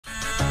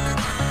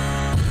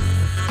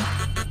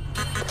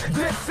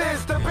This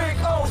is the Big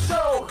O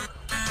Show.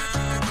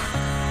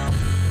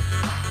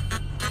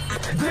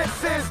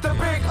 This is the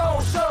Big O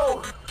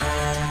Show.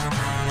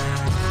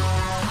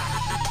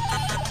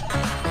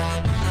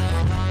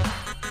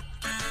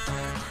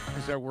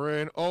 Is that we're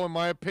in? Oh, in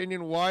my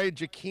opinion, why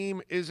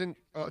Jakeem isn't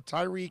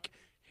Tyreek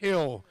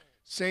Hill?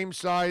 Same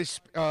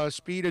size,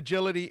 speed,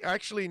 agility.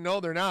 Actually,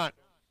 no, they're not.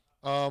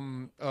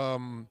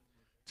 Tyreek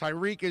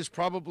is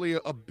probably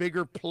a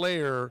bigger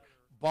player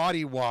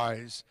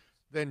body-wise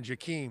than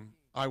Jakeem,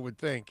 I would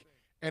think.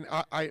 And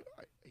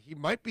he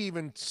might be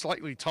even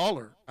slightly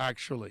taller,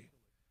 actually.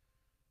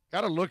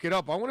 Got to look it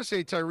up. I want to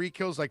say Tyreek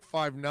Hill's like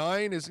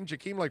 5'9". Isn't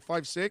Jakeem like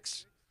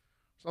 5'6"?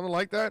 Something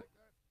like that.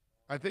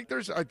 I think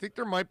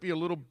there might be a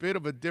little bit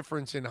of a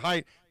difference in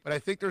height, but I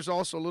think there's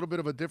also a little bit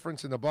of a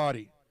difference in the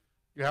body.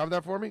 You have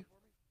that for me?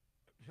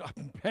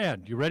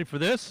 Man, you ready for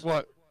this?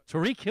 What?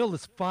 Tyreek Hill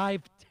is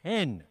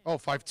 5'10". Oh,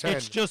 5'10".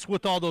 It's just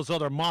with all those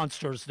other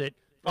monsters that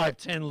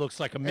 5'10" looks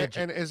like a midget.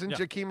 And isn't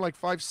Jakeem like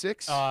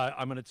 5'6"?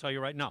 I'm going to tell you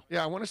right now.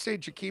 Yeah, I want to say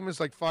Jakeem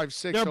is like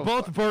 5'6". They're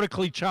both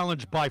vertically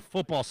challenged by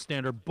football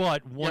standard,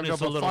 but one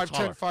is a little 5'10",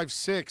 taller.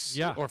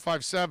 5'6", or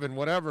 5'7",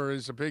 whatever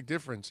is a big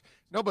difference.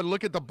 No, but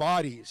look at the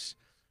bodies.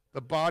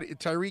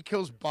 Tyreek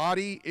Hill's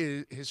body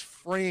his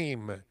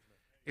frame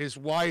is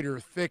wider,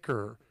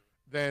 thicker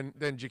than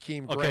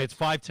Jakeem Grant. Okay, it's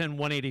 5'10",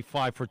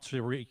 185 for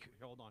Tyreek.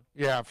 Hold on.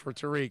 Yeah, for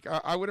Tyreek.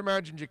 I would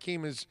imagine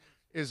Jakeem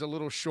is a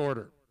little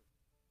shorter.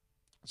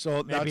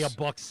 So maybe that's,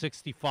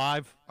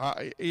 $165.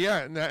 Yeah,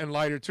 and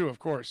lighter too, of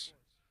course.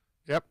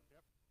 Yep.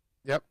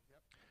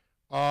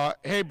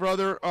 Hey,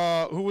 brother,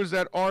 who was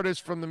that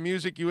artist from the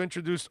music you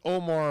introduced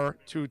Omar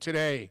to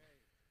today?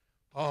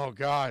 Oh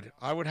God,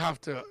 I would have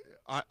to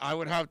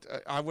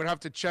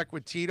check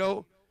with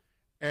Tito,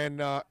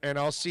 and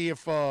I'll see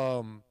if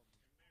I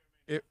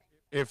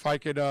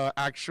could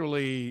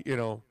actually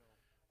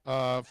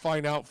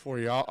find out for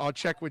you. I'll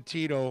check with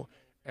Tito,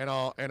 and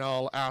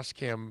I'll ask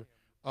him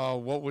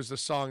what was the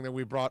song that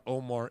we brought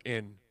Omar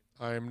in.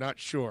 I am not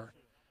sure.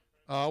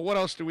 What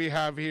else do we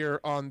have here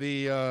on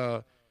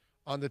the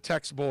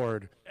text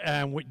board?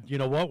 And you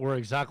know what? We're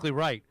exactly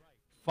right.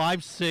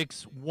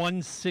 5'6",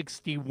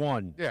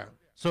 161. Yeah.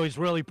 So he's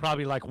really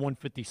probably like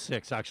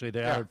 156. Actually,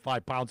 they added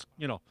 5 pounds.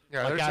 Like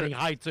adding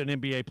height to an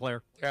NBA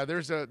player. Yeah,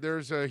 there's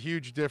a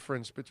huge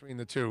difference between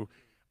the two.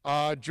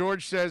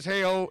 George says,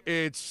 "Hey,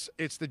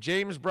 it's the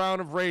James Brown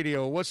of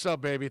radio. What's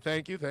up, baby?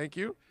 Thank you,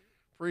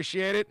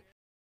 appreciate it."